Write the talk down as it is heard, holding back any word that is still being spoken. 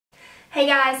Hey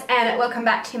guys, and welcome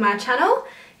back to my channel.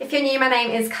 If you're new, my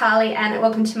name is Carly and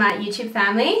welcome to my YouTube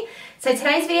family. So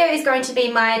today's video is going to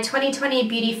be my 2020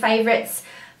 beauty favourites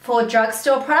for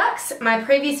drugstore products. My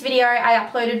previous video I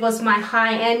uploaded was my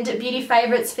high-end beauty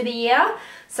favourites for the year.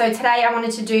 So today I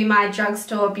wanted to do my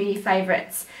drugstore beauty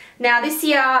favourites. Now this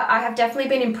year I have definitely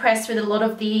been impressed with a lot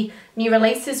of the new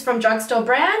releases from drugstore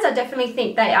brands. I definitely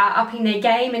think they are upping their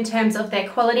game in terms of their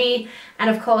quality, and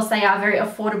of course they are very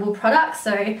affordable products,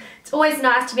 so it's always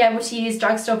nice to be able to use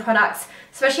drugstore products,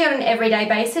 especially on an everyday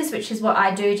basis, which is what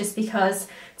I do, just because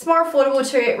it's more affordable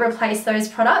to replace those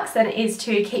products than it is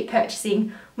to keep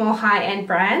purchasing more high-end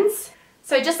brands.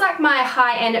 So just like my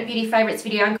high-end beauty favourites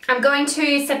video, I'm going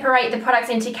to separate the products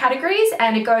into categories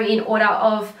and go in order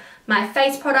of my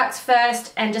face products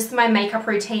first and just my makeup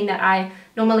routine that I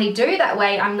normally do. That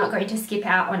way I'm not going to skip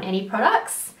out on any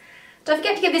products. Don't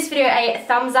forget to give this video a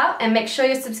thumbs up and make sure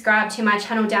you're subscribed to my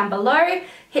channel down below.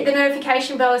 Hit the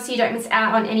notification bell so you don't miss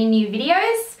out on any new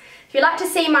videos. If you'd like to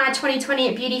see my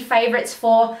 2020 beauty favourites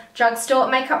for drugstore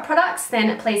makeup products,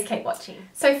 then please keep watching.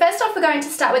 So first off, we're going to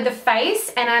start with the face,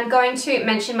 and I'm going to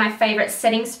mention my favourite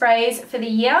setting sprays for the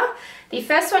year. The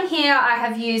first one here I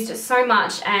have used so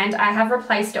much and I have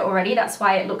replaced it already, that's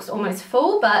why it looks almost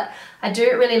full, but I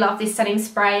do really love this setting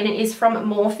spray, and it is from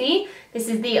Morphe. This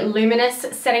is the Luminous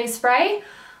setting spray.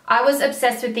 I was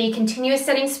obsessed with the continuous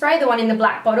setting spray, the one in the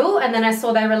black bottle, and then I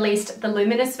saw they released the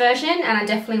luminous version and I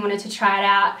definitely wanted to try it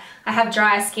out. I have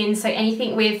drier skin, so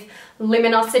anything with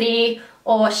luminosity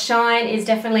or shine is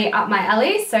definitely up my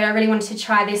alley, so I really wanted to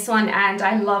try this one and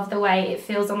I love the way it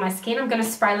feels on my skin. I'm going to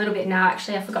spray a little bit now,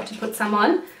 actually I forgot to put some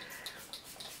on.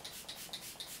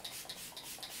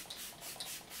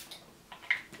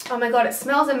 Oh my god, it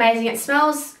smells amazing. It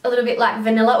smells a little bit like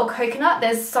vanilla or coconut.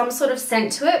 There's some sort of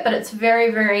scent to it, but it's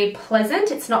very, very pleasant.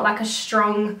 It's not like a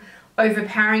strong,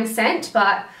 overpowering scent,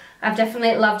 but I've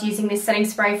definitely loved using this setting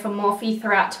spray from Morphe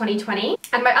throughout 2020.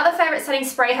 And my other favourite setting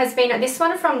spray has been this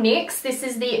one from NYX. This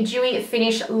is the Dewy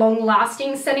Finish Long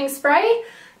Lasting Setting Spray.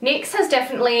 NYX has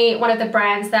definitely one of the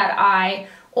brands that I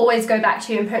always go back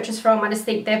to and purchase from. I just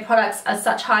think their products are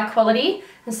such high quality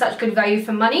and such good value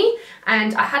for money,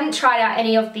 and I hadn't tried out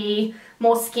any of the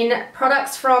more skin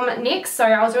products from NYX, so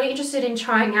I was really interested in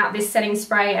trying out this setting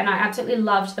spray and I absolutely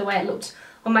loved the way it looked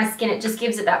on my skin. It just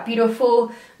gives it that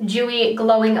beautiful dewy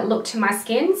glowing look to my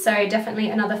skin, so definitely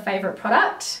another favourite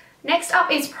product. Next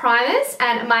up is primers,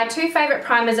 and my two favourite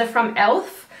primers are from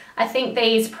ELF. I think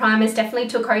these primers definitely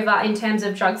took over in terms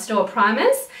of drugstore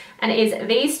primers, and it is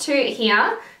these two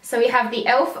here. So we have the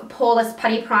ELF Poreless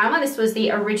Putty Primer. This was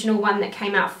the original one that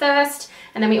came out first,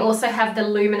 and then we also have the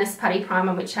Luminous Putty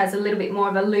Primer, which has a little bit more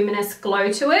of a luminous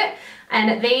glow to it,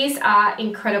 and these are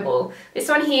incredible. This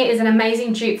one here is an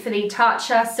amazing dupe for the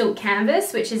Tatcha Silk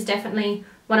Canvas, which is definitely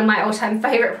one of my all-time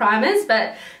favourite primers,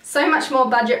 but so much more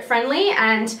budget friendly,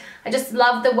 and I just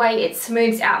love the way it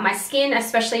smooths out my skin,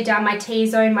 especially down my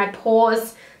T-zone, my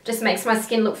pores. Just makes my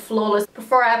skin look flawless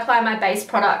before I apply my base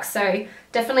products, so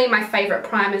definitely my favourite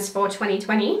primers for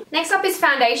 2020. Next up is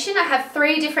foundation. I have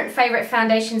three different favourite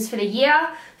foundations for the year.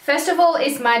 First of all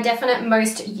is my definite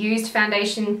most used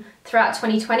foundation throughout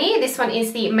 2020. This one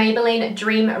is the Maybelline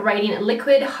Dream Radiant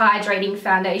Liquid Hydrating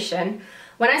Foundation.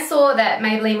 When I saw that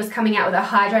Maybelline was coming out with a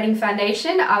hydrating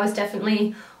foundation, I was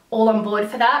definitely all on board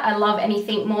for that. I love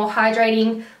anything more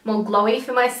hydrating, more glowy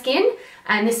for my skin,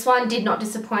 and this one did not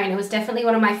disappoint. It was definitely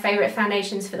one of my favourite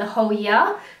foundations for the whole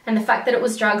year, and the fact that it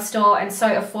was drugstore and so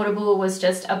affordable was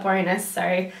just a bonus,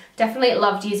 so definitely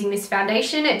loved using this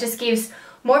foundation. It just gives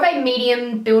more of a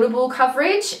medium buildable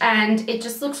coverage and it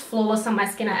just looks flawless on my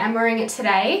skin. I am wearing it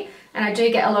today and I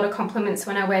do get a lot of compliments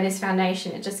when I wear this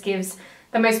foundation. It just gives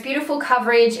the most beautiful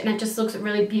coverage and it just looks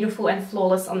really beautiful and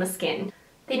flawless on the skin.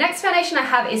 The next foundation I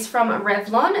have is from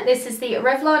Revlon. This is the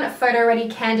Revlon Photo Ready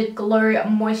Candid Glow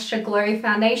Moisture Glow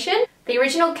Foundation. The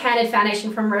original Candid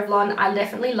foundation from Revlon, I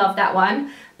definitely love that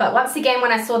one. But once again,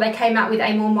 when I saw they came out with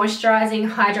a more moisturising,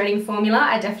 hydrating formula,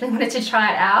 I definitely wanted to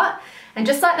try it out. And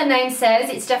just like the name says,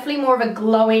 it's definitely more of a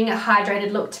glowing,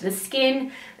 hydrated look to the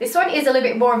skin. This one is a little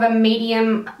bit more of a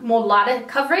medium, more lighter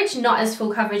coverage, not as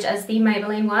full coverage as the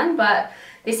Maybelline one, but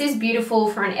this is beautiful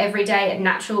for an everyday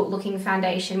natural looking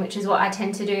foundation, which is what I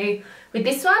tend to do with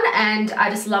this one, and I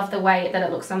just love the way that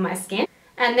it looks on my skin.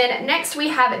 And then next we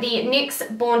have the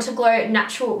NYX Born to Glow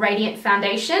Natural Radiant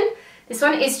Foundation. This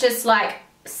one is just like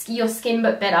your skin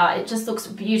but better. It just looks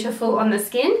beautiful on the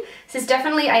skin. This is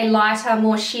definitely a lighter,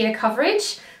 more sheer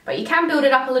coverage, but you can build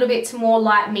it up a little bit to more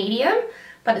light medium,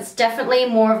 but it's definitely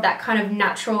more of that kind of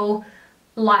natural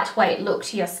lightweight look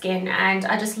to your skin, and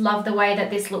I just love the way that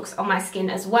this looks on my skin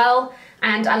as well.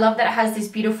 And I love that it has this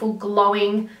beautiful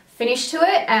glowing finish to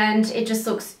it, and it just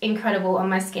looks incredible on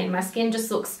my skin. My skin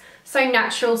just looks so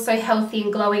natural, so healthy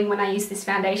and glowing when I use this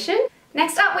foundation.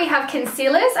 Next up we have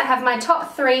concealers. I have my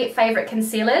top 3 favorite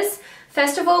concealers.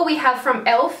 First of all, we have from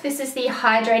e.l.f. This is the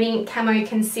Hydrating Camo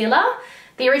Concealer.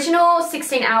 The original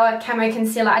 16-hour camo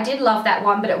concealer, I did love that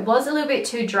one, but it was a little bit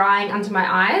too drying under my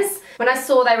eyes. When I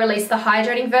saw they released the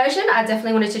hydrating version, I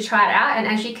definitely wanted to try it out, and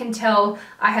as you can tell,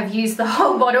 I have used the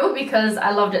whole bottle because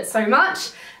I loved it so much,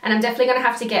 and I'm definitely going to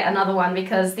have to get another one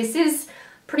because this is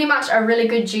pretty much a really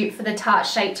good dupe for the Tarte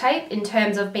Shape Tape in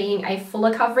terms of being a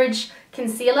fuller coverage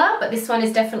concealer, but this one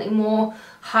is definitely more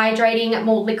hydrating,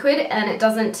 more liquid, and it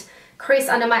doesn't crease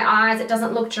under my eyes, it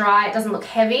doesn't look dry, it doesn't look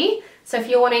heavy. So if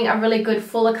you're wanting a really good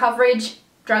fuller coverage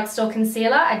drugstore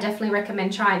concealer, I definitely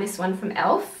recommend trying this one from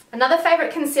e.l.f. Another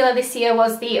favourite concealer this year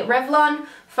was the Revlon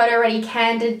Photo Ready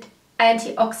Candid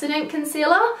Antioxidant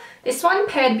Concealer. This one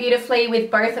paired beautifully with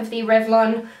both of the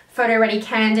Revlon Photo Ready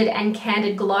Candid and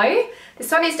Candid Glow.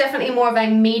 This one is definitely more of a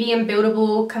medium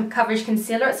buildable coverage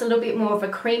concealer. It's a little bit more of a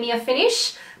creamier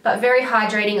finish, but very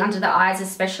hydrating under the eyes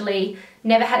especially.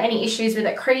 Never had any issues with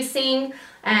it creasing,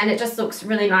 and it just looks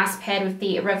really nice paired with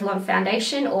the Revlon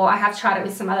foundation, or I have tried it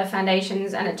with some other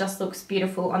foundations and it just looks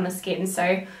beautiful on the skin.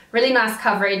 So really nice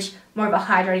coverage, more of a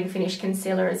hydrating finish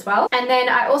concealer as well. And then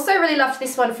I also really loved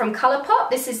this one from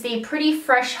Colourpop. This is the Pretty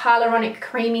Fresh Hyaluronic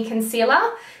Creamy Concealer.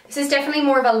 This is definitely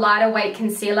more of a lighter weight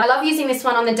concealer. I love using this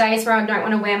one on the days where I don't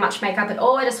want to wear much makeup at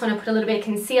all. I just want to put a little bit of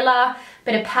concealer,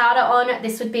 bit of powder on.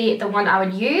 This would be the one I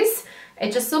would use.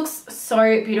 It just looks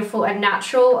so beautiful and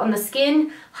natural on the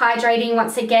skin, hydrating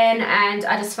once again, and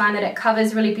I just find that it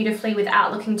covers really beautifully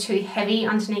without looking too heavy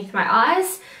underneath my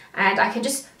eyes, and I can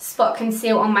just spot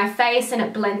conceal on my face and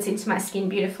it blends into my skin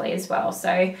beautifully as well.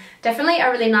 So definitely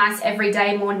a really nice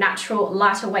everyday, more natural,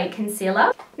 lighter weight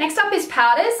concealer. Next up is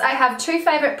powders. I have 2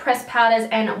 favourite pressed powders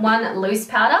and 1 loose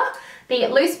powder. The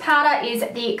loose powder is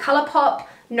the Colourpop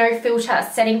No Filter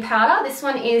Setting Powder. This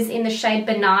one is in the shade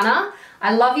Banana.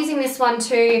 I love using this one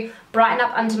to brighten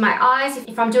up under my eyes.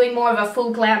 If I'm doing more of a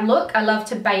full glam look, I love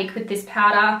to bake with this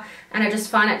powder, and I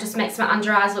just find it just makes my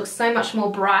under eyes look so much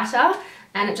more brighter,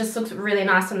 and it just looks really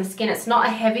nice on the skin. It's not a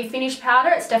heavy finish powder,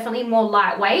 it's definitely more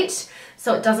lightweight,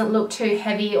 so it doesn't look too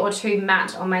heavy or too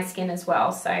matte on my skin as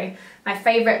well. So my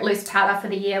favourite loose powder for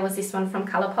the year was this one from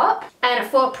Colourpop. And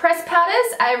for pressed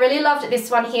powders, I really loved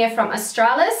this one here from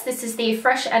Australis. This is the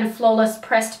Fresh and Flawless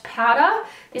Pressed Powder.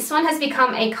 This one has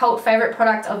become a cult favourite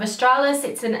product of Australis.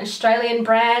 It's an Australian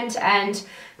brand, and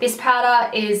this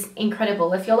powder is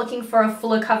incredible. If you're looking for a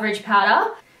fuller coverage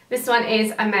powder, this one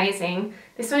is amazing.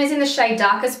 This one is in the shade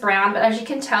Darkest Brown, but as you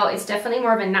can tell, it's definitely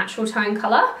more of a natural tone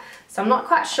colour. So I'm not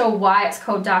quite sure why it's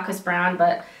called Darkest Brown,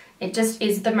 but it just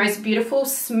is the most beautiful,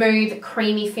 smooth,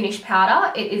 creamy finish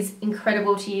powder. It is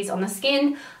incredible to use on the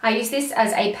skin. I use this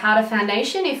as a powder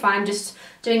foundation if I'm just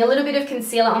doing a little bit of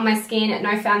concealer on my skin,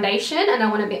 no foundation, and I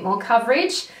want a bit more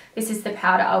coverage. This is the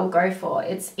powder I will go for.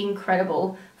 It's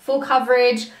incredible. Full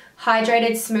coverage,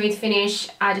 hydrated, smooth finish.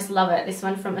 I just love it. This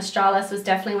one from Australis was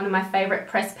definitely one of my favourite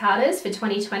pressed powders for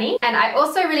 2020. And I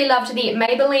also really loved the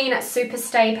Maybelline Super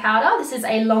Stay Powder. This is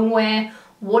a long wear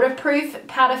waterproof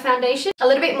powder foundation. A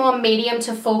little bit more medium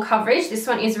to full coverage. This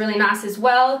one is really nice as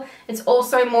well. It's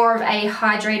also more of a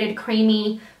hydrated,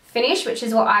 creamy finish, which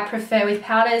is what I prefer with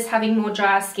powders, having more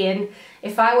dry skin.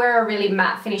 If I wear a really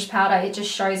matte finish powder, it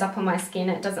just shows up on my skin.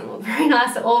 It doesn't look very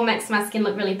nice at all. It makes my skin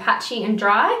look really patchy and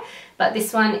dry, but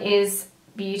this one is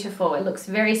beautiful. It looks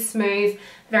very smooth,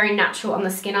 very natural on the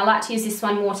skin. I like to use this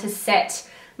one more to set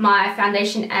my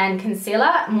foundation and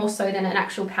concealer, more so than an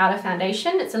actual powder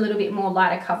foundation. It's a little bit more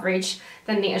lighter coverage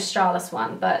than the Australis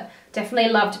one, but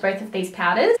definitely loved both of these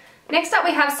powders. Next up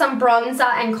we have some bronzer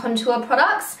and contour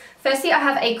products. Firstly, I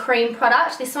have a cream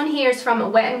product. This one here is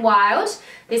from Wet n Wild.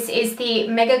 This is the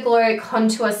Mega Glow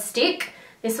Contour Stick.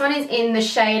 This one is in the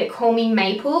shade Call Me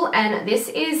Maple, and this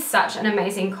is such an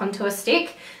amazing contour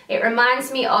stick. It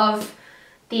reminds me of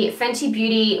the Fenty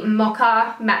Beauty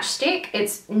Mocha Match Stick.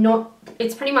 It's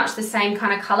pretty much the same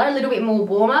kind of color, a little bit more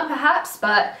warmer perhaps,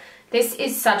 but this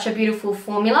is such a beautiful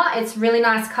formula. It's really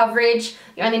nice coverage.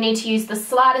 You only need to use the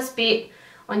slightest bit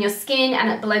on your skin and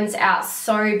it blends out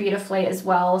so beautifully as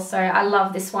well. So I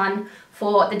love this one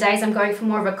for the days I'm going for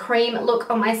more of a cream look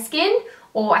on my skin,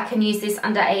 or I can use this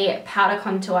under a powder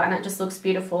contour and it just looks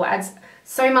beautiful. It adds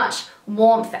so much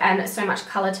warmth and so much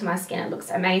color to my skin. It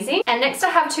looks amazing. And next I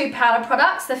have 2 powder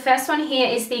products. The first one here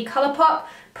is the Colourpop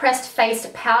Pressed Face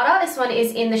Powder. This one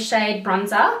is in the shade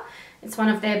Bronzer. It's one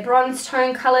of their bronze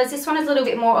tone colors. This one is a little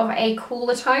bit more of a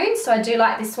cooler tone, so I do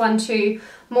like this one to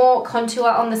more contour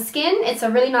on the skin. It's a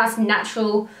really nice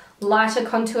natural lighter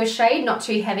contour shade, not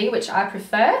too heavy, which I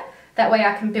prefer. That way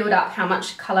I can build up how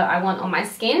much colour I want on my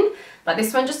skin. But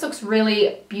this one just looks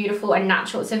really beautiful and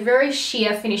natural. It's a very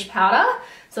sheer finish powder,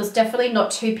 so it's definitely not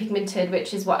too pigmented,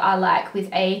 which is what I like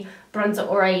with a bronzer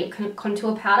or a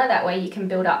contour powder. That way you can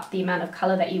build up the amount of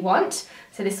colour that you want.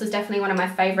 So this was definitely one of my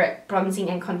favourite bronzing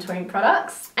and contouring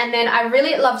products. And then I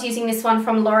really loved using this one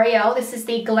from L'Oreal. This is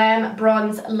the Glam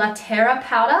Bronze La Terra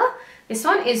powder. This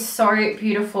one is so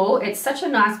beautiful. It's such a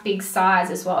nice big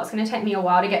size as well. It's going to take me a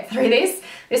while to get through this.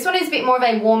 This one is a bit more of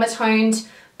a warmer toned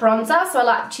bronzer, so I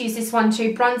like to use this one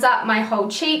to bronze up my whole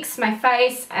cheeks, my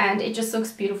face, and it just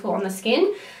looks beautiful on the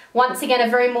skin. Once again, a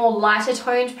very more lighter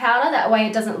toned powder, that way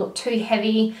it doesn't look too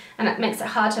heavy and it makes it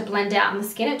hard to blend out on the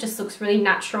skin. It just looks really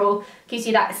natural, gives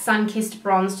you that sun-kissed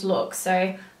bronzed look.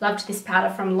 So loved this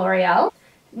powder from L'Oreal.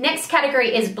 Next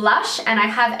category is blush, and I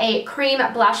have a cream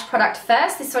blush product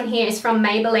first. This one here is from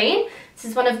Maybelline. This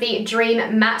is one of the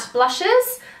Dream Matte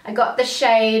blushes. I got the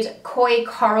shade Koi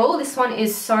Coral. This one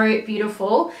is so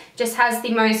beautiful. It just has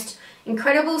the most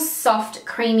incredible soft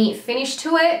creamy finish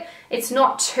to it. It's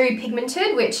not too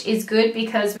pigmented, which is good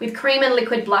because with cream and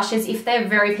liquid blushes, if they're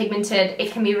very pigmented,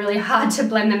 it can be really hard to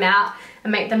blend them out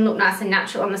and make them look nice and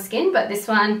natural on the skin, but this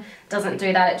one doesn't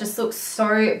do that. It just looks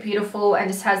so beautiful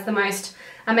and just has the most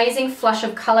amazing flush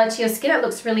of colour to your skin. It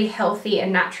looks really healthy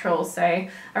and natural, so I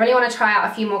really want to try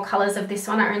out a few more colours of this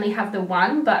one. I only have the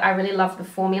one, but I really love the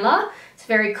formula. It's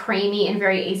very creamy and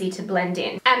very easy to blend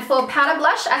in. And for powder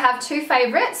blush, I have two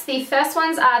favourites. The first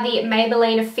ones are the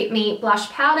Maybelline Fit Me blush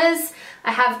powders.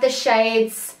 I have the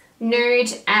shades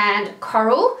Nude and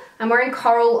Coral. I'm wearing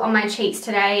Coral on my cheeks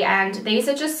today, and these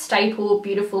are just staple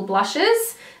beautiful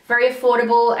blushes. Very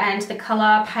affordable, and the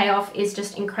colour payoff is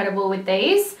just incredible with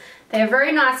these. They're a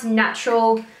very nice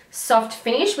natural soft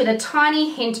finish with a tiny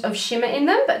hint of shimmer in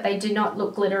them, but they do not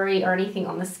look glittery or anything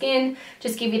on the skin.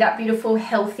 Just give you that beautiful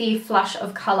healthy flush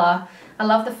of colour. I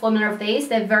love the formula of these.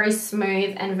 They're very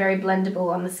smooth and very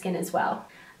blendable on the skin as well.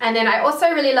 And then I also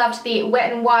really loved the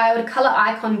Wet n Wild Colour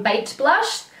Icon Baked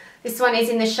Blush. This one is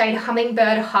in the shade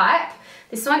Hummingbird Hype.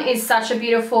 This one is such a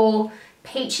beautiful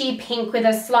peachy pink with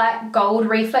a slight gold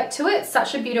reflect to it.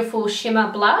 Such a beautiful shimmer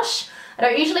blush. I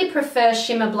don't usually prefer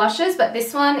shimmer blushes, but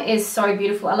this one is so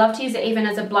beautiful. I love to use it even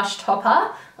as a blush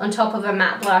topper on top of a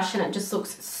matte blush, and it just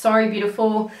looks so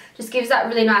beautiful. Just gives that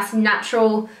really nice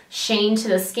natural sheen to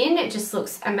the skin. It just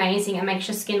looks amazing. It makes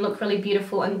your skin look really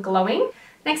beautiful and glowing.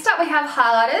 Next up we have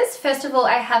highlighters. First of all,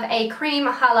 I have a cream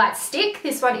highlight stick.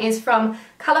 This one is from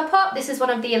Colourpop. This is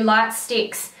one of the light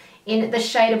sticks in the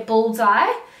shade of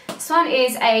Bullseye. This one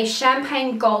is a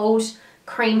champagne gold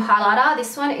cream highlighter.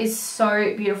 This one is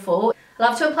so beautiful. I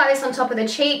love to apply this on top of the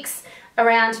cheeks,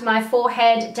 around my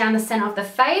forehead, down the center of the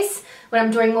face when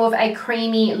I'm doing more of a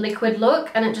creamy liquid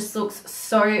look, and it just looks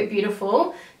so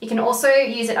beautiful. You can also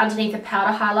use it underneath a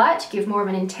powder highlight to give more of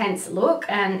an intense look,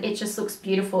 and it just looks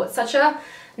beautiful. It's such a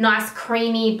nice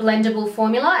creamy blendable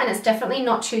formula, and it's definitely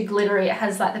not too glittery. It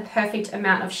has like the perfect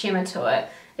amount of shimmer to it.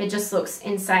 It just looks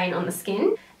insane on the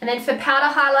skin. And then for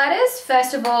powder highlighters,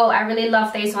 first of all, I really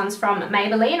love these ones from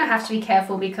Maybelline. I have to be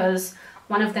careful because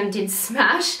one of them did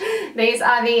smash. These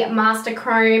are the Master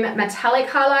Chrome Metallic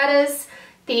Highlighters.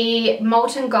 The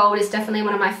Molten Gold is definitely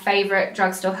one of my favourite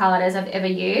drugstore highlighters I've ever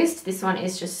used. This one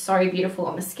is just so beautiful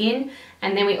on the skin.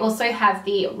 And then we also have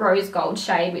the Rose Gold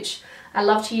shade, which I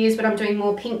love to use when I'm doing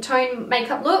more pink tone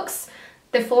makeup looks.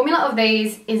 The formula of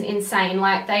these is insane.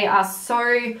 Like, they are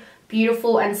so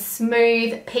beautiful and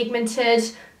smooth,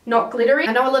 pigmented, not glittery.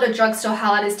 I know a lot of drugstore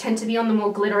highlighters tend to be on the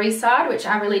more glittery side, which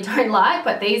I really don't like,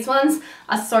 but these ones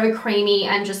are so creamy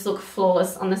and just look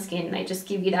flawless on the skin. They just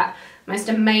give you that most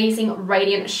amazing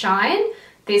radiant shine.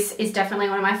 This is definitely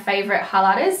one of my favourite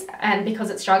highlighters, and because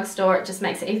it's drugstore, it just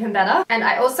makes it even better. And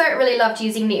I also really loved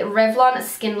using the Revlon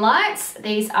Skin Lights.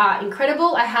 These are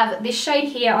incredible. I have this shade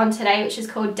here on today, which is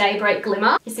called Daybreak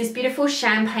Glimmer. It's this beautiful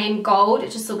champagne gold.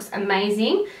 It just looks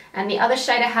amazing. And the other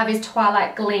shade I have is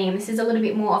Twilight Gleam. This is a little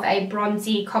bit more of a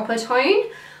bronzy copper tone.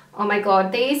 Oh my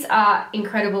god, these are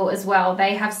incredible as well.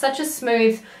 They have such a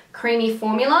smooth, creamy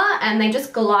formula, and they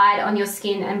just glide on your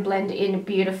skin and blend in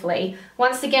beautifully.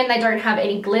 Once again, they don't have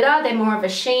any glitter. They're more of a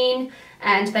sheen,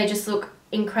 and they just look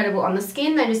incredible on the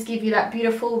skin. They just give you that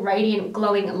beautiful, radiant,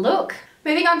 glowing look.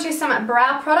 Moving on to some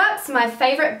brow products. My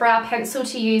favorite brow pencil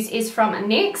to use is from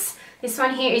NYX. This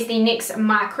one here is the NYX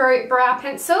Micro Brow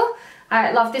Pencil.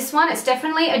 I love this one. It's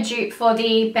definitely a dupe for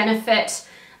the Benefit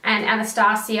and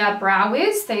Anastasia Brow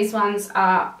Wiz. Those ones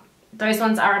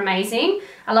are amazing.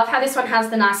 I love how this one has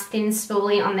the nice thin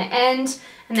spoolie on the end,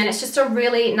 and then it's just a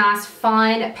really nice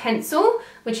fine pencil,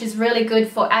 which is really good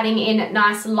for adding in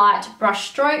nice light brush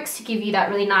strokes to give you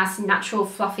that really nice natural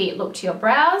fluffy look to your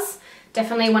brows.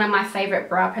 Definitely one of my favorite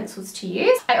brow pencils to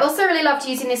use. I also really loved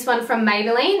using this one from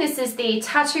Maybelline. This is the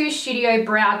Tattoo Studio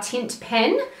Brow Tint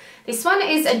Pen. This one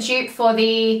is a dupe for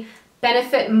the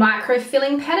Benefit Micro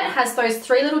Filling Pen. It has those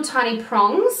 3 little tiny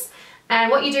prongs, and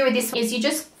what you do with this is you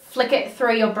just flick it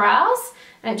through your brows,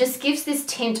 and it just gives this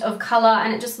tint of color,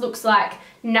 and it just looks like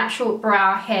natural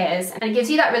brow hairs, and it gives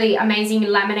you that really amazing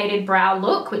laminated brow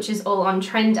look, which is all on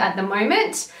trend at the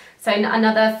moment. So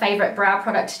another favorite brow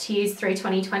product to use through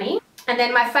 2020. And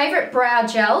then my favorite brow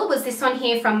gel was this one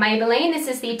here from Maybelline. This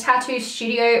is the Tattoo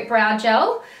Studio Brow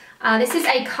Gel. This is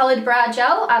a coloured brow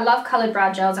gel. I love coloured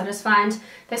brow gels. I just find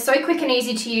they're so quick and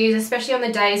easy to use, especially on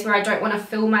the days where I don't want to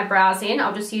fill my brows in.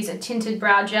 I'll just use a tinted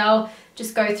brow gel,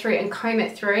 just go through and comb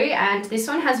it through. And this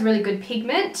one has really good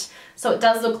pigment, so it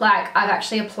does look like I've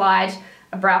actually applied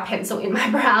a brow pencil in my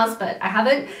brows, but I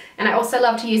haven't. And I also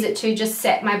love to use it to just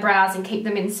set my brows and keep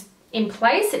them in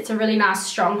place. It's a really nice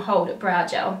strong hold brow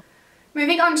gel.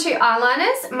 Moving on to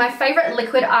eyeliners, my favourite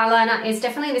liquid eyeliner is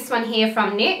definitely this one here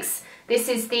from NYX. This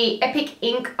is the Epic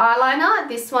Ink eyeliner.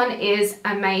 This one is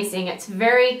amazing. It's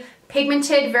very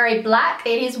pigmented, very black.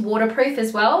 It is waterproof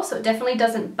as well, so it definitely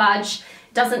doesn't budge,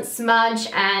 doesn't smudge,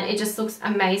 and it just looks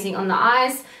amazing on the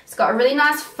eyes. It's got a really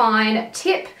nice fine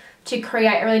tip to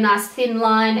create a really nice thin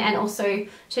line, and also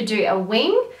to do a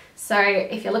wing. So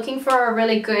if you're looking for a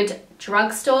really good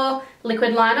drugstore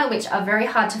liquid liner, which are very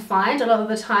hard to find, a lot of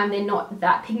the time they're not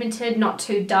that pigmented, not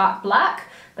too dark black,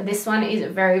 but this one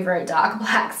is very, very dark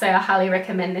black, so I highly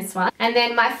recommend this one. And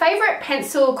then my favorite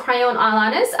pencil crayon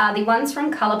eyeliners are the ones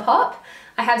from Colourpop.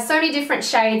 I have so many different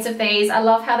shades of these. I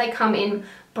love how they come in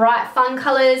bright fun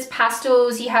colors,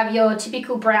 pastels. You have your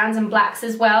typical browns and blacks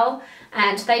as well,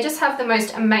 and they just have the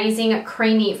most amazing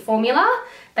creamy formula.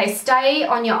 They stay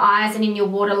on your eyes and in your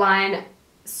waterline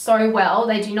so well.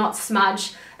 They do not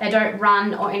smudge, they don't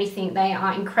run or anything. They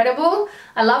are incredible.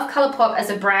 I love Colourpop as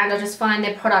a brand. I just find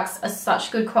their products are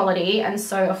such good quality and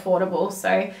so affordable.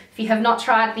 So if you have not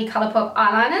tried the Colourpop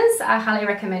eyeliners, I highly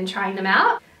recommend trying them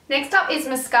out. Next up is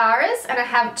mascaras, and I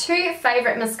have 2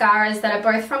 favorite mascaras that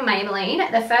are both from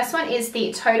Maybelline. The first one is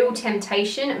the Total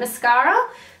Temptation mascara.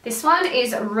 This one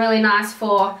is really nice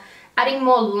for adding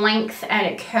more length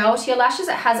and curl to your lashes.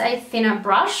 It has a thinner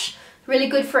brush, really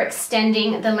good for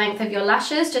extending the length of your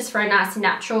lashes, just for a nice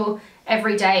natural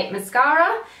everyday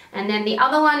mascara. And then the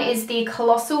other one is the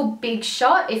Colossal Big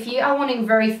Shot. If you are wanting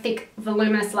very thick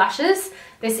voluminous lashes,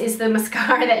 this is the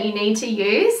mascara that you need to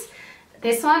use.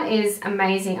 This one is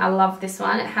amazing. I love this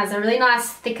one. It has a really nice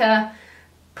thicker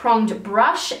pronged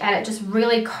brush, and it just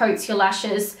really coats your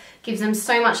lashes, gives them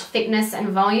so much thickness and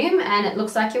volume, and it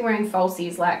looks like you're wearing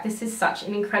falsies. Like, this is such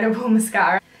an incredible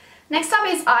mascara. Next up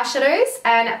is eyeshadows,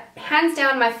 and hands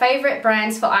down my favorite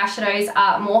brands for eyeshadows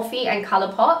are Morphe and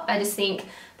Colourpop. I just think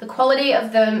the quality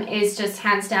of them is just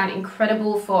hands down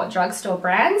incredible for drugstore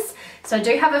brands. So I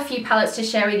do have a few palettes to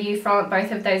share with you from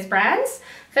both of those brands.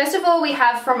 First of all, we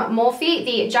have from Morphe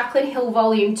the Jaclyn Hill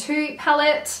Volume 2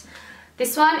 palette.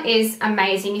 This one is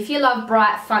amazing. If you love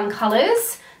bright, fun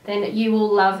colors, then you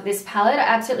will love this palette. I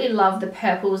absolutely love the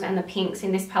purples and the pinks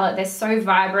in this palette. They're so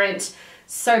vibrant,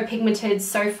 so pigmented,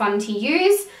 so fun to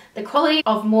use. The quality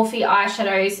of Morphe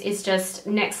eyeshadows is just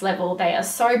next level. They are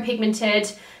so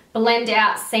pigmented, blend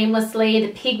out seamlessly.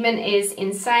 The pigment is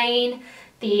insane.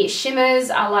 The shimmers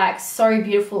are like so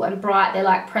beautiful and bright. They're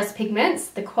like pressed pigments.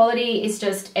 The quality is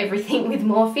just everything with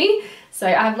Morphe. So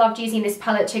I've loved using this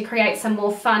palette to create some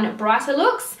more fun, brighter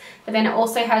looks. But then it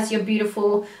also has your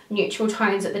beautiful neutral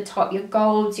tones at the top, your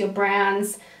golds, your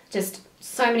browns, just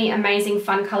so many amazing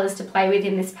fun colors to play with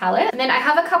in this palette. And then I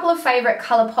have a couple of favorite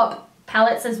Colourpop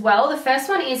palettes as well. The first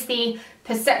one is the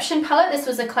Perception palette. This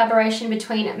was a collaboration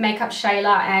between Makeup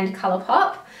Shayla and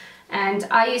Colourpop, and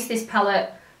I use this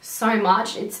palette so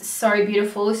much. It's so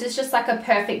beautiful. This is just like a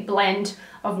perfect blend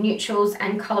of neutrals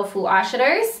and colourful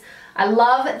eyeshadows. I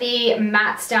love the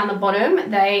mattes down the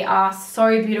bottom. They are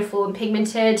so beautiful and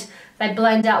pigmented. They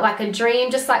blend out like a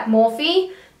dream, just like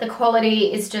Morphe. The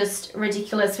quality is just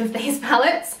ridiculous with these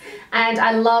palettes. And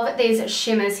I love these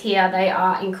shimmers here. They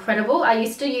are incredible. I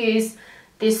used to use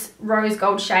this rose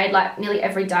gold shade like nearly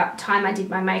every time I did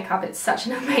my makeup. It's such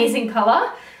an amazing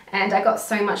colour, and I got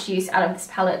so much use out of this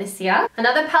palette this year.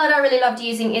 Another palette I really loved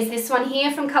using is this one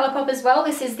here from Colourpop as well.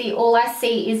 This is the All I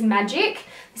See Is Magic.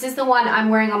 This is the one I'm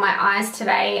wearing on my eyes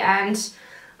today, and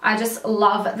I just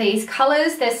love these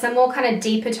colours. There's some more kind of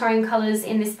deeper tone colours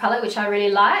in this palette, which I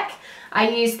really like. I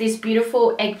use this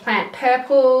beautiful eggplant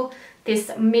purple, this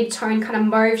mid-tone kind of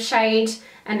mauve shade,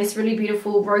 and this really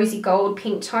beautiful rosy gold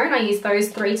pink tone. I use those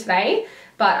 3 today,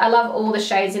 but I love all the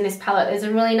shades in this palette. There's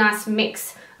a really nice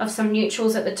mix of some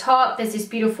neutrals at the top. There's this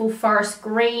beautiful forest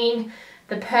green.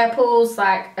 the purples.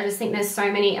 Like, I just think there's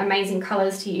so many amazing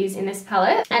colors to use in this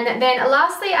palette. And then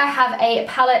lastly, I have a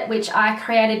palette which I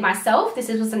created myself. This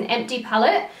was an empty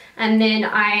palette, and then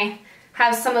I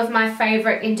have some of my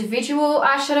favorite individual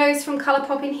eyeshadows from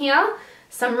Colourpop in here.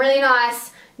 Some really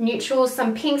nice neutrals,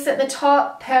 some pinks at the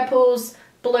top, purples,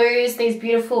 blues, these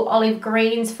beautiful olive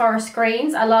greens, forest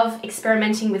greens. I love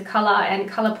experimenting with color, and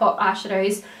Colourpop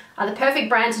eyeshadows are the perfect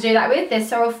brand to do that with. They're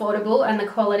so affordable and the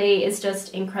quality is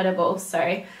just incredible.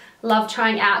 So love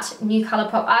trying out new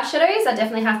Colourpop eyeshadows. I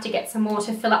definitely have to get some more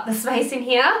to fill up the space in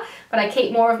here, but I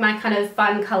keep more of my kind of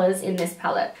fun colors in this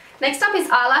palette. Next up is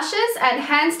eyelashes, and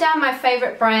hands down my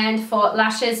favorite brand for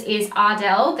lashes is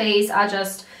Ardell. These are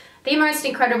just the most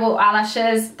incredible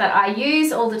eyelashes that I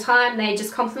use all the time. They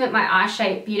just complement my eye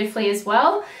shape beautifully as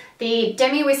well. The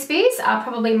Demi Wispies are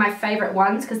probably my favorite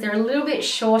ones because they're a little bit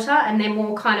shorter and they're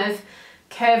more kind of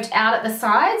curved out at the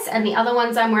sides. And the other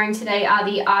ones I'm wearing today are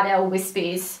the Ardell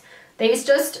Wispies. These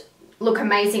just look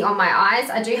amazing on my eyes.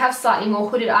 I do have slightly more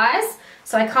hooded eyes,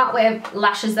 so I can't wear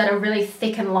lashes that are really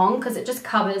thick and long because it just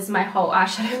covers my whole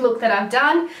eyeshadow look that I've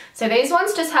done. So these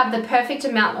ones just have the perfect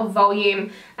amount of volume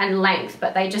and length,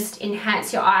 but they just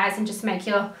enhance your eyes and just make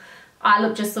your eye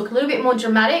look just look a little bit more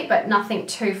dramatic, but nothing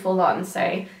too full on.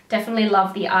 So definitely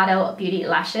love the Ardell Beauty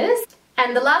lashes.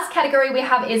 And the last category we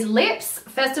have is lips.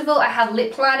 First of all, I have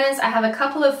lip liners. I have a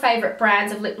couple of favorite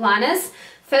brands of lip liners.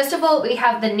 First of all, we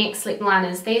have the NYX lip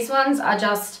liners. These ones are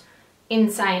just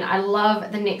insane. I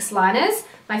love the NYX liners.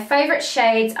 My favorite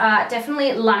shades are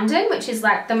definitely London, which is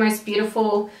like the most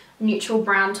beautiful neutral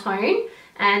brown tone.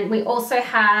 And we also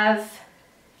have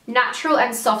Natural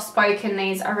and Soft Spoken.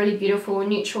 These are really beautiful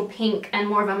neutral pink and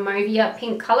more of a mauvey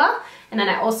pink color. And then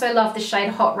I also love the shade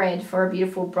Hot Red for a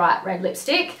beautiful bright red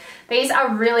lipstick. These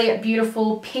are really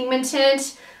beautiful pigmented,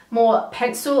 more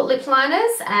pencil lip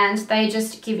liners, and they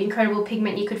just give incredible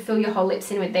pigment. You could fill your whole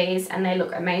lips in with these and they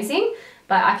look amazing.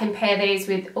 But I can pair these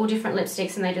with all different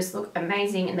lipsticks and they just look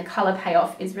amazing, and the color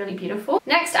payoff is really beautiful.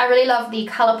 Next, I really love the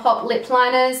Colourpop lip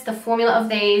liners. The formula of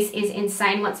these is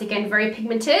insane. Once again, very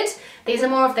pigmented. These are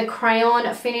more of the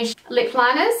crayon finished lip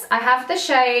liners. I have the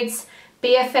shades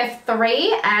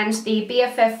BFF3 and the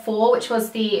BFF4, which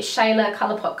was the Shayla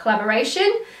Colourpop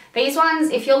collaboration. These ones,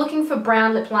 if you're looking for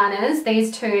brown lip liners,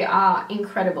 these two are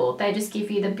incredible. They just give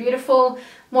you the beautiful,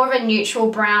 more of a neutral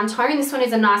brown tone. This one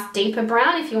is a nice deeper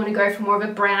brown if you want to go for more of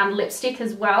a brown lipstick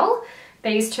as well.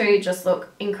 These two just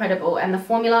look incredible, and the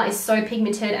formula is so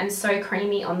pigmented and so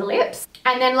creamy on the lips.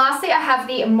 And then lastly, I have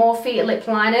the Morphe lip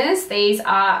liners. These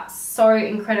are so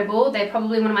incredible. They're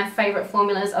probably one of my favorite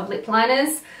formulas of lip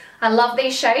liners. I love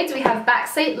these shades. We have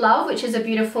Backseat Love, which is a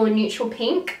beautiful neutral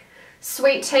pink.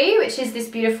 Sweet Tea, which is this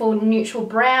beautiful neutral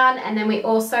brown. And then we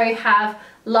also have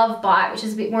Love Bite, which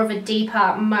is a bit more of a deeper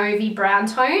mauvey brown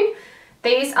tone.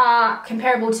 These are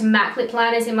comparable to MAC lip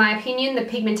liners in my opinion. The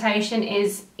pigmentation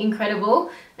is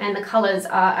incredible and the colors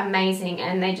are amazing,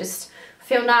 and they just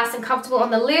feel nice and comfortable on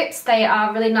the lips. They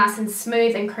are really nice and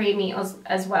smooth and creamy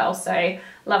as well. So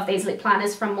love these lip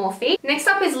liners from Morphe. Next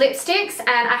up is lipsticks,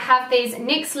 and I have these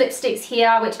NYX lipsticks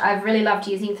here, which I've really loved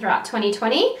using throughout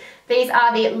 2020. These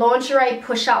are the Lingerie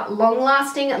Push Up Long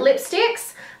Lasting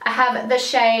lipsticks. I have the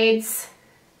shades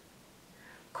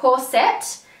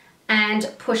Corset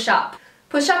and Push Up.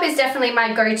 Push Up is definitely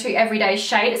my go-to everyday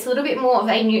shade. It's a little bit more of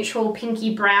a neutral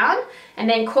pinky brown, and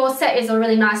then Corset is a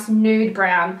really nice nude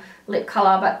brown lip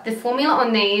color, but the formula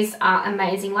on these are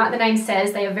amazing. Like the name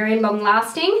says, they are very long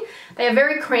lasting. They are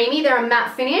very creamy. They're a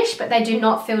matte finish, but they do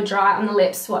not feel dry on the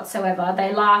lips whatsoever.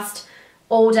 They last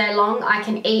all day long. I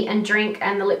can eat and drink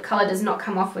and the lip color does not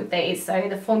come off with these, so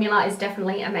the formula is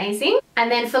definitely amazing.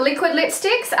 And then for liquid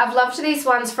lipsticks, I've loved these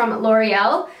ones from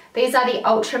L'Oreal. These are the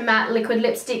Ultra Matte Liquid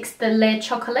Lipsticks, the Le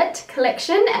Chocolat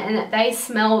collection, and they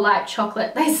smell like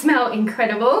chocolate. They smell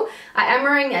incredible. I am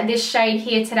wearing this shade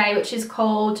here today, which is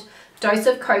called Dose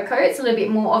of Cocoa. It's a little bit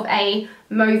more of a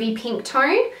mauvey pink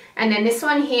tone. And then this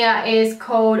one here is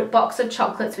called Box of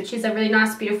Chocolates, which is a really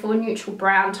nice, beautiful, neutral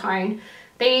brown tone.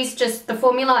 These just, the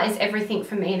formula is everything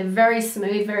for me. They're very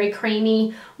smooth, very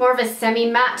creamy, more of a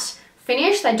semi-matte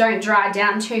finish. They don't dry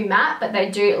down too matte, but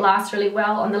they do last really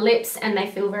well on the lips and they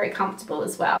feel very comfortable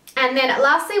as well. And then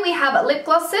lastly, we have lip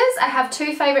glosses. I have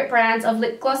two favorite brands of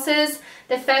lip glosses.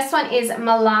 The first one is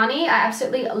Milani. I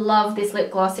absolutely love this lip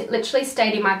gloss. It literally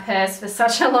stayed in my purse for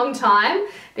such a long time.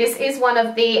 This is one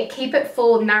of the Keep It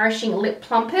Full Nourishing Lip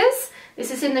Plumpers.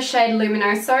 This is in the shade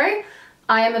Luminoso.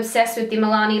 I am obsessed with the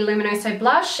Milani Luminoso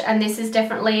blush, and this is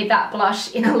definitely that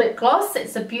blush in a lip gloss.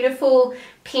 It's a beautiful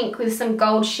pink with some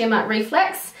gold shimmer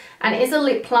reflex, and it is a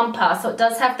lip plumper, so it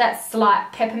does have that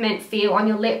slight peppermint feel on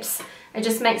your lips. It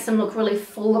just makes them look really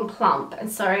full and plump, and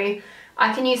so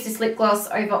I can use this lip gloss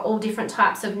over all different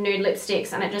types of nude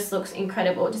lipsticks and it just looks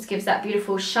incredible. It just gives that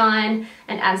beautiful shine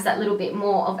and adds that little bit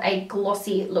more of a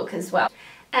glossy look as well.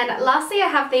 And lastly, I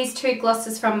have these two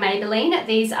glosses from Maybelline.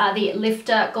 These are the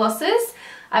Lifter glosses.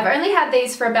 I've only had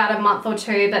these for about a month or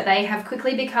two, but they have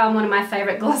quickly become one of my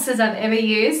favorite glosses I've ever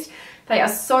used. They are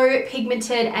so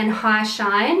pigmented and high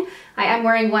shine. I am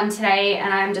wearing one today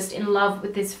and I am just in love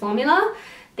with this formula.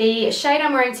 The shade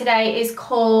I'm wearing today is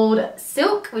called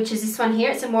Silk, which is this one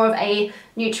here. It's more of a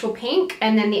neutral pink.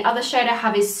 And then the other shade I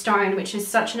have is Stone, which is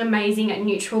such an amazing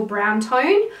neutral brown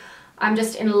tone. I'm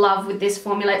just in love with this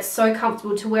formula. It's so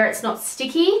comfortable to wear. It's not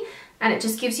sticky and it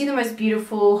just gives you the most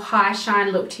beautiful high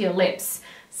shine look to your lips.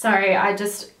 So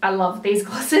I love these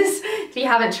glosses. If you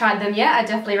haven't tried them yet, I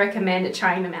definitely recommend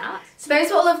trying them out. So those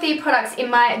were all of the products in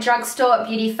my drugstore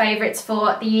beauty favorites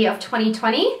for the year of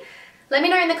 2020. Let me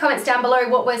know in the comments down below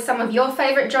what were some of your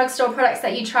favorite drugstore products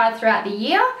that you tried throughout the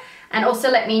year. And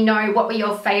also let me know what were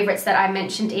your favorites that I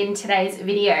mentioned in today's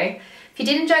video. If you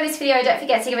did enjoy this video, don't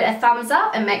forget to give it a thumbs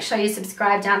up and make sure you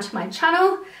subscribe down to my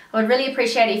channel. I would really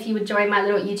appreciate it if you would join my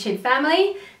little YouTube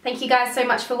family. Thank you guys so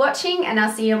much for watching and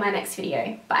I'll see you in my next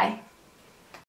video. Bye.